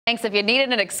Thanks. If you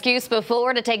needed an excuse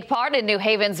before to take part in New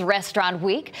Haven's Restaurant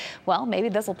Week, well, maybe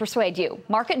this will persuade you.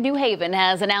 Market New Haven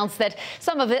has announced that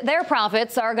some of their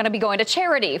profits are going to be going to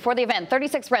charity. For the event,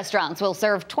 36 restaurants will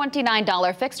serve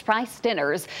 $29 fixed price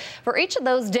dinners. For each of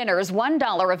those dinners,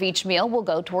 $1 of each meal will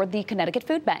go toward the Connecticut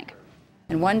Food Bank.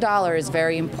 And $1 is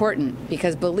very important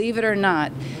because, believe it or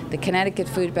not, the Connecticut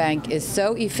Food Bank is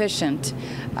so efficient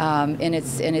in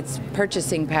its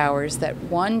purchasing powers that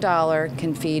 $1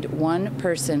 can feed one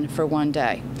person for one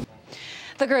day.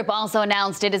 The group also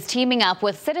announced it is teaming up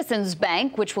with Citizens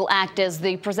Bank, which will act as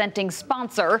the presenting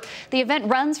sponsor. The event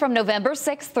runs from November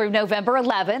 6th through November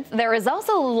 11th. There is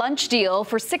also a lunch deal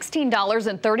for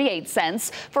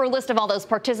 $16.38. For a list of all those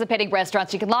participating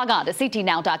restaurants, you can log on to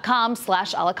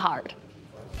ctnow.com/a la carte.